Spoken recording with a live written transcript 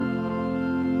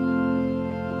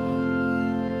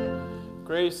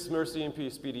Grace, mercy, and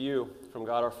peace be to you from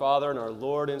God our Father and our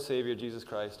Lord and Savior Jesus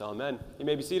Christ. Amen. You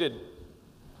may be seated.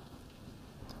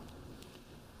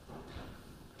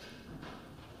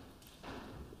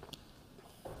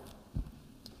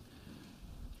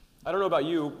 I don't know about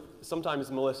you,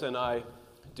 sometimes Melissa and I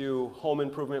do home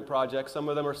improvement projects. Some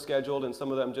of them are scheduled and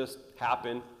some of them just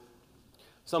happen.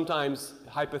 Sometimes,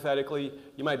 hypothetically,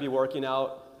 you might be working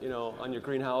out, on your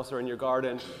greenhouse or in your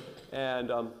garden,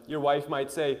 and your wife might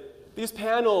say, this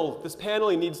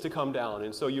paneling needs to come down.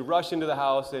 And so you rush into the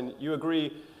house and you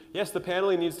agree, yes, the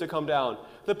paneling needs to come down.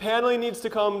 The paneling needs to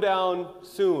come down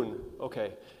soon.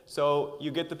 Okay, so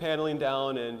you get the paneling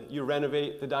down and you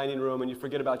renovate the dining room and you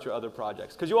forget about your other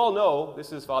projects. Because you all know,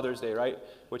 this is Father's Day, right?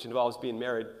 Which involves being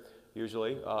married,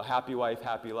 usually. Happy wife,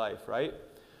 happy life, right?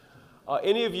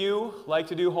 Any of you like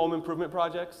to do home improvement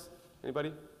projects?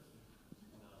 Anybody?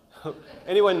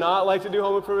 Anyone not like to do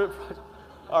home improvement projects?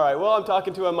 All right, well, I'm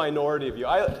talking to a minority of you.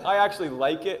 I actually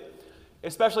like it,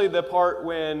 especially the part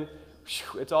when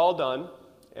it's all done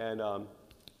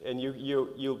and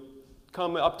you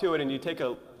come up to it and you take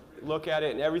a look at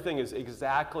it and everything is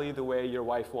exactly the way your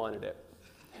wife wanted it.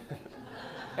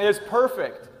 And it's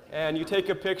perfect, and you take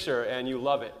a picture and you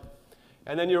love it.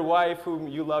 And then your wife, whom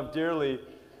you love dearly,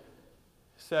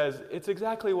 says, it's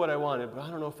exactly what I wanted, but I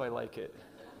don't know if I like it.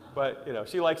 But,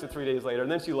 she likes it 3 days later, and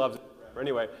then she loves it.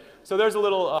 Anyway, so there's a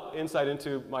little insight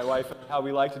into my wife, how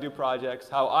we like to do projects,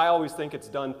 how I always think it's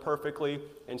done perfectly,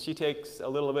 and she takes a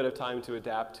little bit of time to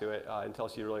adapt to it until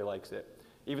she really likes it,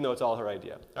 even though it's all her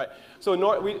idea. All right, so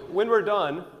when we're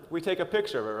done, we take a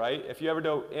picture of it, right? If you ever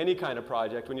do any kind of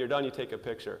project, when you're done, you take a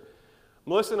picture.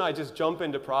 Melissa and I just jump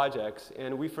into projects,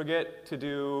 and we forget to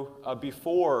do a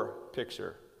before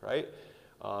picture, right?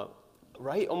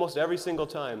 Right? Almost every single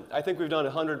time. I think we've done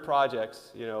 100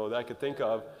 projects, that I could think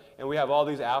of, and we have all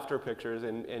these after pictures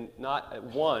and not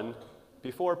one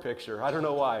before picture. I don't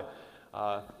know why.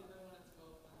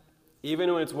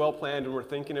 Even when it's well planned and we're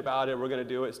thinking about it, we're going to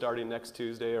do it starting next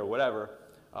Tuesday or whatever,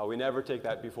 we never take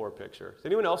that before picture. Is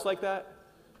anyone else like that?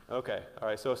 Okay. All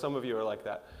right. So some of you are like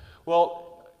that.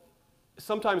 Well,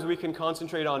 sometimes we can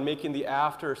concentrate on making the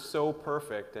after so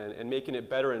perfect and making it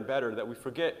better and better that we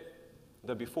forget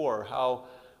the before, how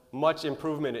much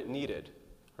improvement it needed,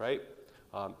 right?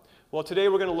 Well, today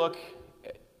we're going to look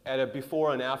at a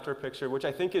before and after picture, which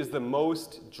I think is the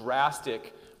most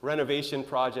drastic renovation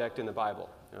project in the Bible,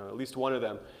 at least one of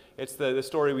them. It's the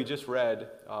story we just read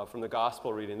from the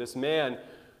gospel reading. This man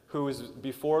whose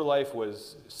before life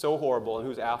was so horrible and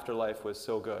whose afterlife was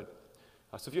so good.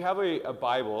 So if you have a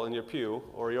Bible in your pew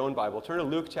or your own Bible, turn to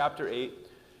Luke chapter 8.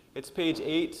 It's page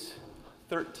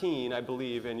 813, I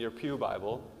believe, in your pew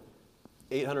Bible,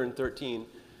 813. And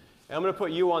I'm going to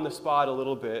put you on the spot a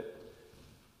little bit.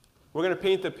 We're going to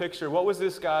paint the picture. What was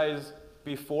this guy's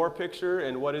before picture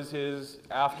and what is his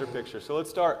after picture? So let's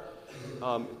start.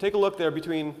 Take a look there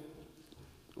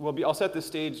I'll set the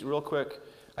stage real quick.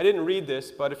 I didn't read this,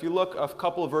 but if you look a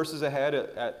couple of verses ahead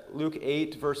at Luke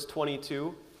 8, verse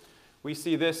 22, we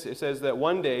see this. It says that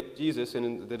one day Jesus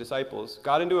and the disciples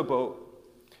got into a boat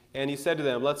and he said to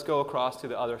them, let's go across to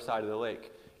the other side of the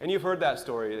lake. And you've heard that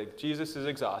story. Like Jesus is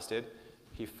exhausted.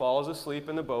 He falls asleep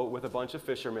in the boat with a bunch of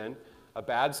fishermen. A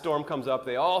bad storm comes up.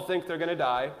 They all think they're going to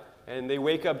die. And they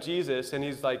wake up Jesus, and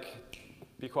he's like,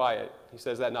 be quiet. He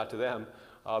says that not to them,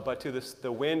 but to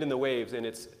the wind and the waves, and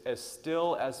it's as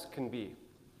still as can be.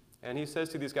 And he says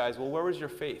to these guys, well, where was your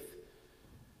faith?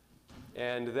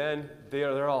 And then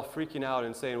they're all freaking out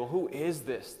and saying, well, who is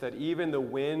this that even the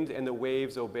wind and the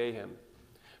waves obey him?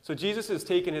 So Jesus has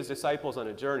taken his disciples on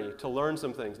a journey to learn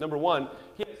some things. Number one,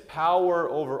 he has power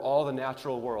over all the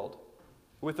natural world.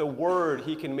 With a word,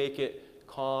 he can make it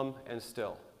calm and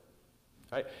still.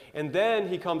 Right? And then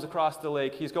he comes across the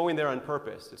lake. He's going there on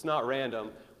purpose. It's not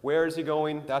random. Where is he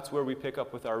going? That's where we pick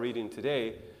up with our reading today.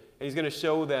 And he's going to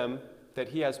show them that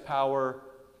he has power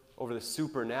over the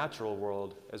supernatural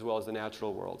world as well as the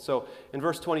natural world. So in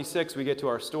verse 26, we get to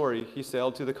our story. He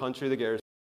sailed to the country of the Gerasenes,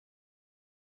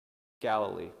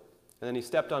 Galilee. And then he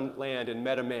stepped on land and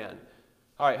met a man.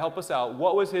 All right, help us out.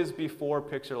 What was his before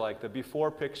picture like? The before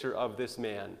picture of this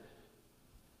man.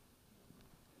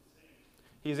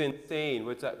 He's insane.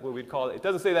 What's that? What we'd call it? It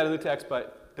doesn't say that in the text,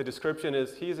 but the description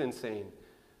is he's insane,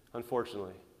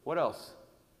 unfortunately. What else?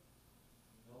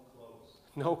 No clothes.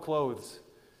 No clothes.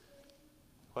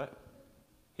 What?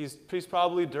 He's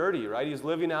probably dirty, right? He's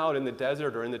living out in the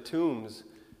desert or in the tombs.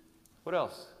 What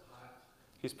else? Hot.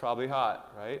 He's probably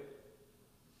hot, right?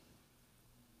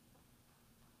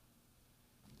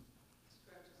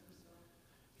 Scratches himself.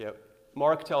 Yep.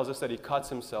 Mark tells us that he cuts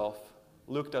himself.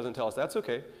 Luke doesn't tell us. That's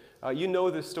okay. You know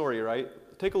this story, right?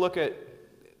 Take a look at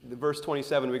verse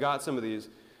 27, we got some of these.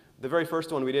 The very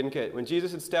first one we didn't get. When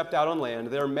Jesus had stepped out on land,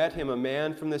 there met him a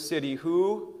man from the city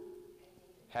who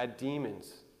had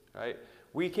demons, right?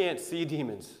 We can't see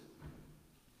demons.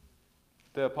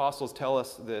 The apostles tell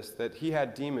us this, that he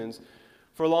had demons.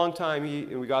 For a long time,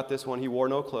 and we got this one, he wore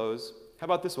no clothes. How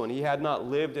about this one? He had not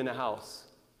lived in a house.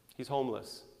 He's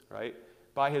homeless, right?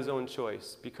 By his own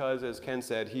choice, because, as Ken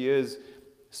said, he is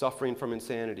suffering from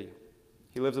insanity.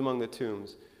 He lives among the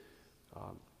tombs.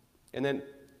 And then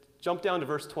jump down to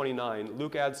verse 29.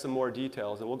 Luke adds some more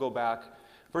details, and we'll go back.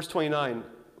 Verse 29,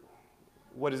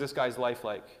 what is this guy's life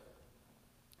like?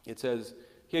 It says,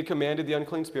 he had commanded the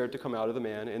unclean spirit to come out of the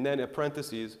man, and then in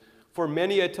parentheses, for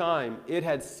many a time it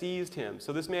had seized him.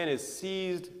 So this man is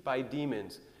seized by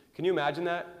demons. Can you imagine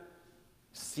that?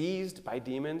 Seized by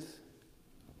demons?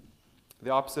 The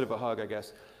opposite of a hug, I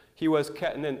guess. He was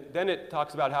kept, and then it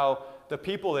talks about how the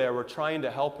people there were trying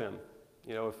to help him.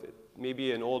 You know, if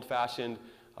maybe an old-fashioned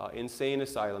insane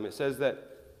asylum. It says that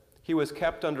he was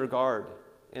kept under guard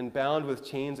and bound with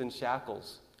chains and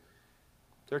shackles.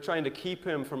 They're trying to keep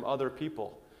him from other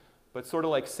people. But sort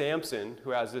of like Samson,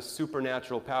 who has this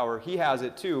supernatural power, he has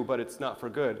it too, but it's not for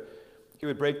good. He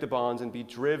would break the bonds and be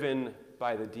driven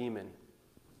by the demon.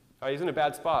 All right, he's in a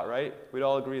bad spot, right? We'd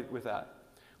all agree with that.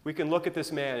 We can look at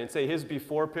this man and say his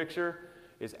before picture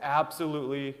is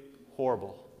absolutely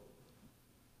horrible.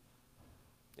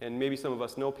 And maybe some of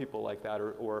us know people like that,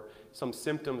 or some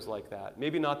symptoms like that.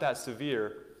 Maybe not that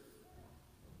severe,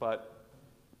 but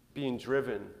being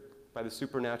driven by the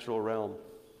supernatural realm.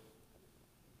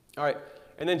 All right,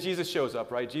 and then Jesus shows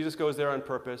up, right? Jesus goes there on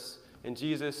purpose, and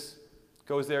Jesus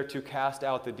goes there to cast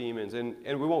out the demons. And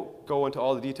we won't go into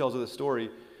all the details of the story,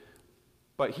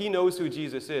 but he knows who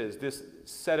Jesus is. This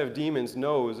set of demons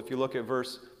knows, if you look at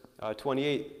verse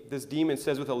 28, this demon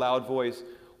says with a loud voice,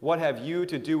 "What have you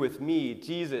to do with me,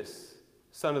 Jesus,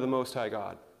 Son of the Most High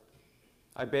God?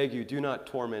 I beg you, do not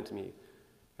torment me."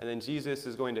 And then Jesus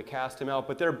is going to cast him out,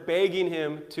 but they're begging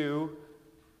him to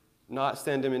not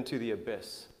send him into the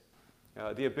abyss.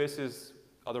 The abyss is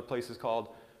other places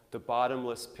called the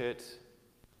bottomless pit,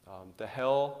 the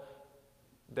hell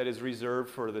that is reserved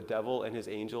for the devil and his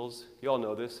angels. You all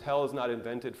know this. Hell is not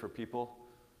invented for people.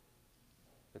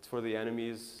 It's for the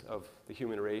enemies of the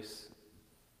human race.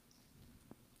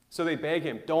 So they beg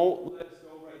him, don't let us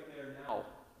go right there now.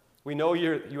 We know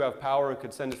you have power and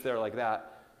could send us there like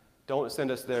that. Don't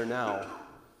send us there now.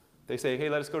 They say, hey,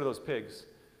 let us go to those pigs.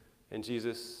 And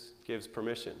Jesus gives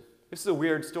permission. This is a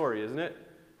weird story, isn't it?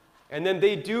 And then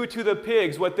they do to the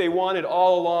pigs what they wanted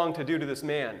all along to do to this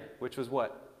man, which was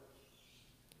what?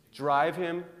 Drive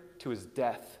him to his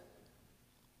death.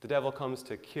 The devil comes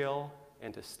to kill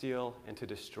and to steal and to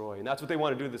destroy. And that's what they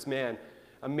want to do to this man.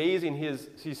 Amazing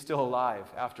he's still alive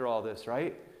after all this,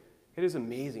 right? It is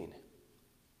amazing.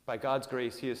 By God's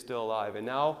grace, he is still alive. And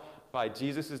now, by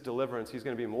Jesus' deliverance, he's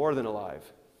going to be more than alive.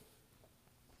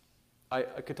 I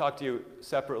could talk to you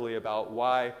separately about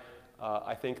why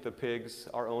I think the pigs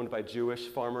are owned by Jewish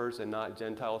farmers and not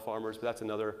Gentile farmers, but that's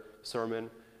another sermon.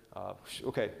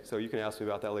 Okay, so you can ask me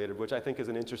about that later, which I think is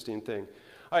an interesting thing.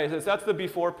 All right, so that's the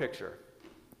before picture.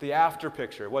 The after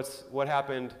picture, what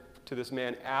happened to this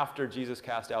man after Jesus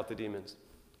cast out the demons?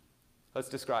 Let's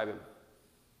describe him.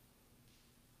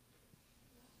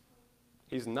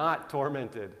 He's not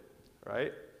tormented,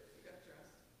 right?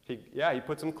 He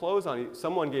put some clothes on.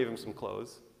 Someone gave him some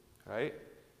clothes, right?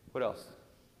 What else?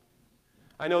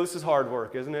 I know this is hard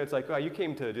work, isn't it? It's like, oh, you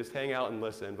came to just hang out and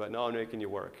listen, but no, I'm making you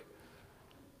work.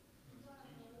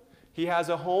 He has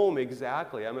a home,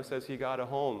 exactly. Emma says he got a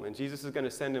home, and Jesus is going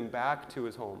to send him back to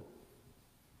his home.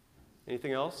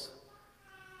 Anything else?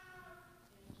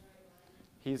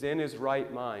 He's in his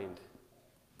right mind,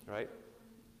 right?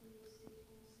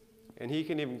 And he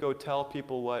can even go tell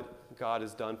people what God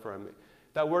has done for him.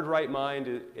 That word right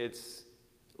mind, it's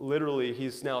literally,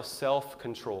 he's now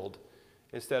self-controlled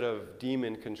instead of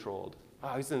demon-controlled.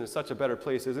 Wow, he's in such a better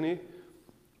place, isn't he?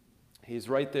 He's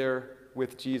right there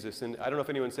with Jesus. And I don't know if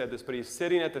anyone said this, but he's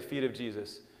sitting at the feet of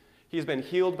Jesus. He's been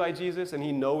healed by Jesus, and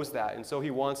he knows that. And so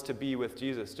he wants to be with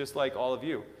Jesus, just like all of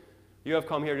you. You have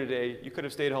come here today. You could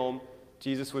have stayed home.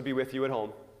 Jesus would be with you at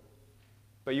home.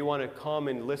 But you want to come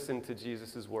and listen to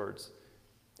Jesus' words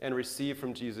and receive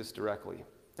from Jesus directly.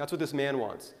 That's what this man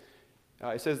wants.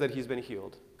 It says that he's been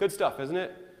healed. Good stuff, isn't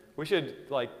it? We should,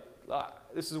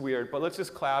 this is weird, but let's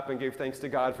just clap and give thanks to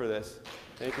God for this.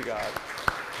 Thank you, God.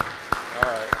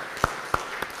 All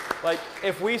right.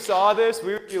 If we saw this,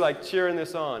 we would be cheering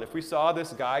this on. If we saw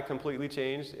this guy completely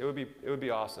changed, it would be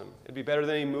awesome. It'd be better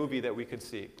than any movie that we could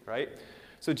see, right?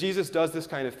 So Jesus does this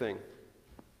kind of thing.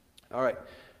 All right.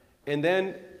 And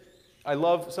then I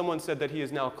love, someone said that he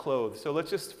is now clothed. So let's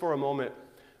just for a moment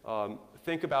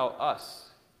think about us.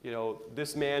 You know,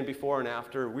 this man before and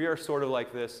after, we are sort of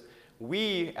like this.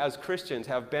 We as Christians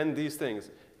have been these things,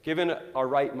 given our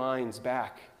right minds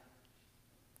back,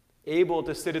 able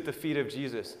to sit at the feet of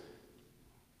Jesus,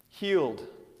 healed,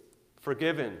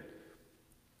 forgiven,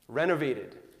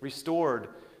 renovated, restored.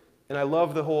 And I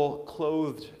love the whole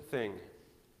clothed thing.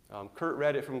 Kurt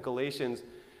read it from Galatians,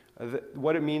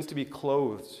 what it means to be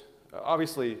clothed.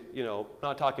 Obviously, you know,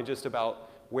 not talking just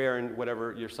about wearing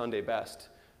whatever your Sunday best,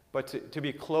 but to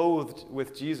be clothed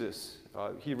with Jesus.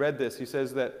 He read this. He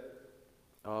says that,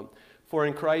 for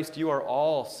in Christ you are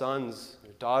all sons,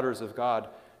 daughters of God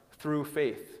through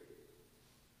faith.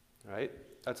 Right?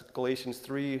 That's Galatians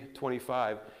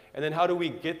 3:25. And then how do we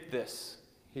get this?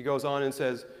 He goes on and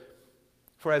says,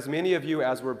 for as many of you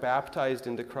as were baptized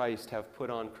into Christ have put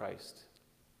on Christ.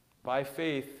 By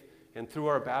faith and through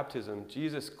our baptism,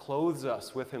 Jesus clothes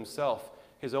us with himself,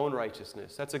 his own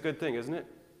righteousness. That's a good thing, isn't it?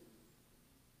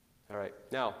 All right,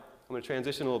 now I'm going to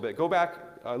transition a little bit. Go back,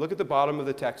 look at the bottom of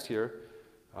the text here.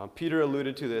 Peter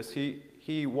alluded to this.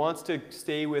 He wants to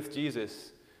stay with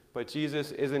Jesus, but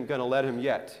Jesus isn't going to let him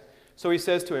yet. So he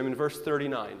says to him in verse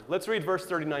 39. Let's read verse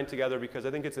 39 together because I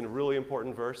think it's a really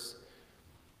important verse.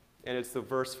 And it's the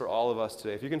verse for all of us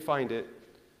today. If you can find it,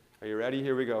 are you ready?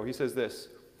 Here we go. He says this,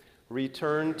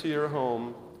 return to your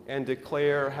home and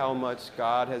declare how much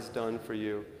God has done for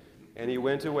you. And he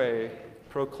went away,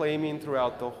 proclaiming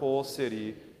throughout the whole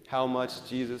city how much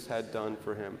Jesus had done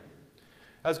for him.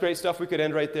 That's great stuff. We could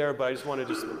end right there, but I just want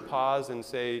to just pause and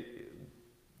say,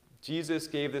 Jesus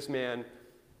gave this man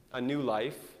a new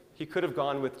life. He could have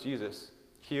gone with Jesus,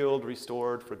 healed,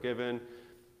 restored, forgiven,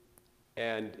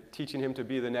 and teaching him to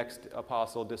be the next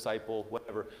apostle, disciple,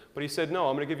 whatever. But he said, no,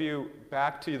 I'm going to give you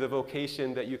back to the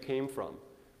vocation that you came from.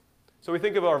 So we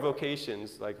think of our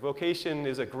vocations, like vocation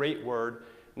is a great word,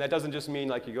 and that doesn't just mean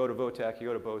like you go to Votech, you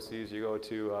go to BOCES, you go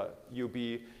to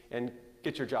UB and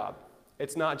get your job.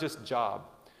 It's not just job.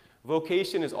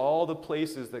 Vocation is all the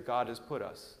places that God has put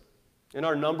us. And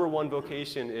our number one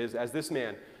vocation is, as this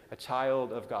man, a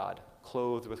child of God,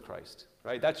 clothed with Christ,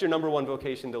 right? That's your number one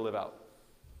vocation to live out.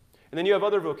 And then you have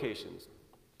other vocations.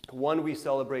 One we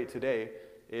celebrate today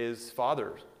is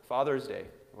Father's Day,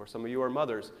 or some of you are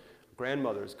mothers,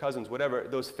 grandmothers, cousins, whatever,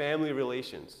 those family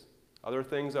relations. Other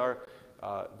things are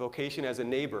vocation as a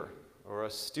neighbor, or a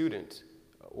student,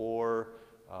 or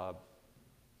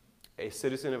a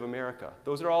citizen of America.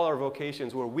 Those are all our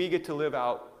vocations where we get to live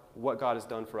out what God has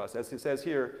done for us. As it says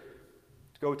here,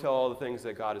 go tell all the things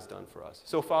that God has done for us.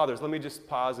 So fathers, let me just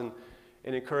pause and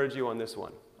encourage you on this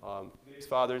one. It's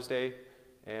Father's Day,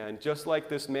 and just like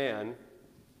this man,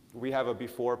 we have a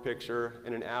before picture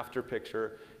and an after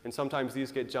picture, and sometimes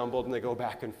these get jumbled and they go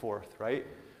back and forth, right?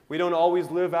 We don't always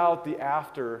live out the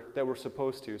after that we're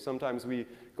supposed to. Sometimes we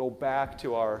go back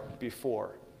to our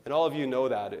before. And all of you know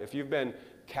that. If you've been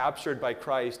captured by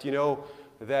Christ, you know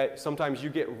that sometimes you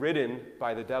get ridden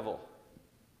by the devil,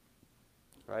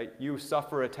 right? You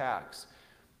suffer attacks.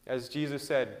 As Jesus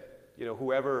said, you know,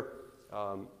 whoever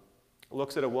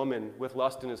looks at a woman with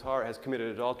lust in his heart has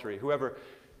committed adultery. Whoever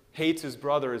hates his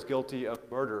brother is guilty of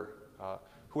murder.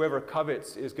 Whoever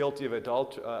covets is guilty of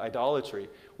idolatry.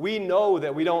 We know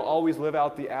that we don't always live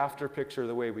out the after picture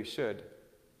the way we should.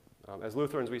 As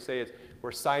Lutherans, we say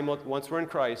once we're in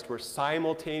Christ, we're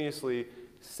simultaneously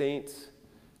saints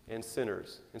and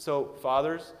sinners. And so,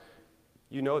 fathers,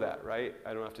 you know that, right?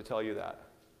 I don't have to tell you that.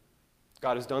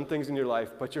 God has done things in your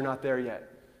life, but you're not there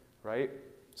yet, right?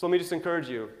 So let me just encourage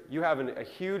you. You have a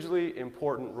hugely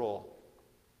important role.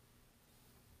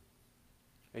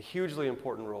 A hugely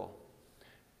important role.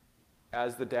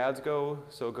 As the dads go,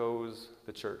 so goes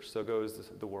the church, so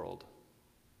goes the world.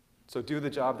 So do the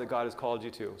job that God has called you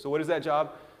to. So what is that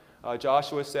job?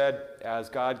 Joshua said, as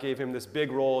God gave him this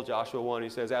big role, Joshua 1, he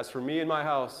says, as for me and my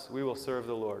house, we will serve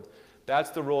the Lord. That's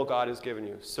the role God has given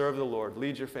you. Serve the Lord.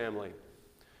 Lead your family.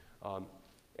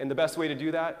 And the best way to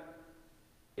do that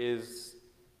is,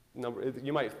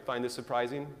 you might find this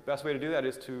surprising, the best way to do that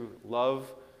is to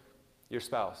love your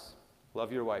spouse.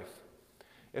 Love your wife.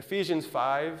 Ephesians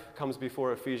 5 comes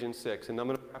before Ephesians 6, and I'm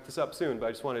going to wrap this up soon, but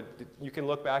I just wanted, you can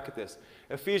look back at this.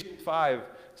 Ephesians 5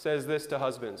 says this to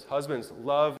husbands. Husbands,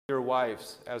 love your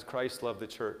wives as Christ loved the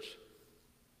church.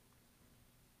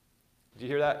 Did you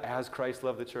hear that? As Christ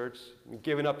loved the church?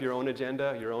 Giving up your own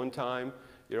agenda, your own time,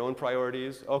 your own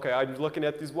priorities. Okay, I'm looking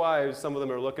at these wives. Some of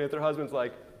them are looking at their husbands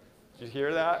like, did you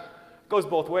hear that? It goes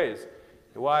both ways.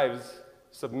 Wives,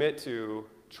 submit to,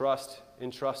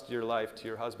 entrust your life to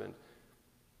your husband.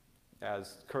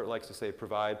 As Kurt likes to say,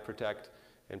 provide, protect,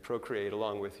 and procreate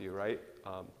along with you, right?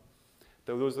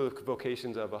 Those are the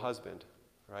vocations of a husband,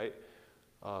 right?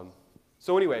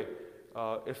 So anyway,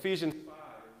 Ephesians 5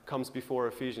 comes before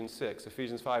Ephesians 6.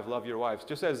 Ephesians 5, love your wives.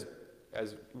 Just as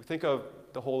we think of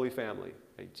the Holy Family,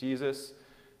 right? Jesus,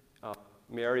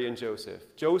 Mary, and Joseph.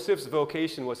 Joseph's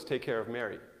vocation was to take care of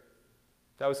Mary.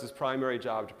 That was his primary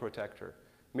job, to protect her.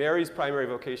 Mary's primary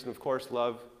vocation, of course,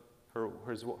 love her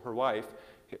wife,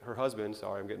 her husband,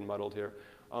 sorry, I'm getting muddled here,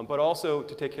 but also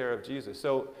to take care of Jesus.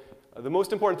 So the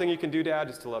most important thing you can do, Dad,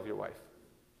 is to love your wife.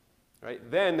 Right?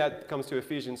 Then that comes to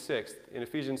Ephesians 6. In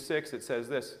Ephesians 6, it says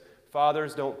this: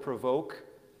 fathers, don't provoke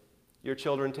your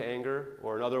children to anger,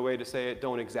 or another way to say it,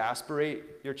 don't exasperate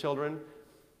your children.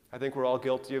 I think we're all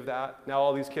guilty of that. Now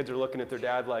all these kids are looking at their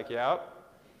dad like, yeah,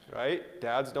 right?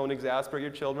 Dads, don't exasperate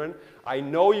your children. I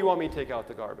know you want me to take out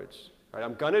the garbage. Right?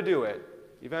 I'm going to do it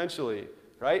eventually.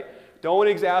 Right? Don't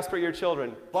exasperate your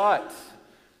children, but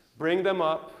bring them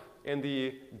up in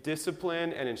the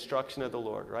discipline and instruction of the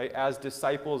Lord, right? As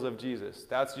disciples of Jesus.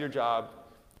 That's your job,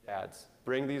 dads.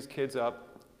 Bring these kids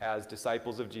up as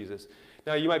disciples of Jesus.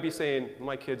 Now, you might be saying,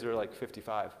 my kids are like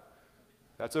 55.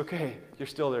 That's okay. You're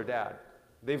still their dad.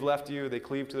 They've left you, they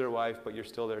cleave to their wife, but you're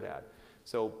still their dad.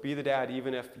 So be the dad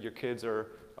even if your kids are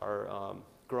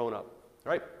grown up,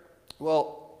 right?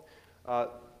 Well,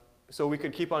 so we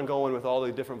could keep on going with all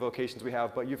the different vocations we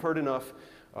have, but you've heard enough.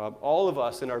 All of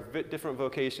us in our different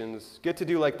vocations get to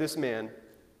do like this man.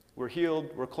 We're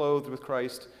healed, we're clothed with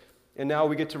Christ, and now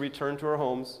we get to return to our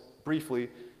homes briefly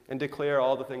and declare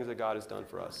all the things that God has done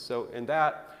for us. So in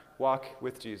that, walk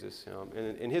with Jesus.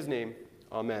 In his name,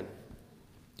 amen.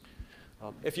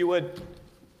 If you would,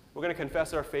 we're going to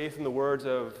confess our faith in the words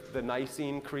of the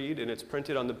Nicene Creed, and it's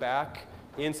printed on the back,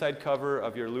 inside cover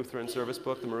of your Lutheran service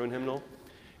book, the Maroon Hymnal.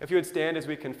 If you would stand as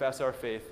we confess our faith.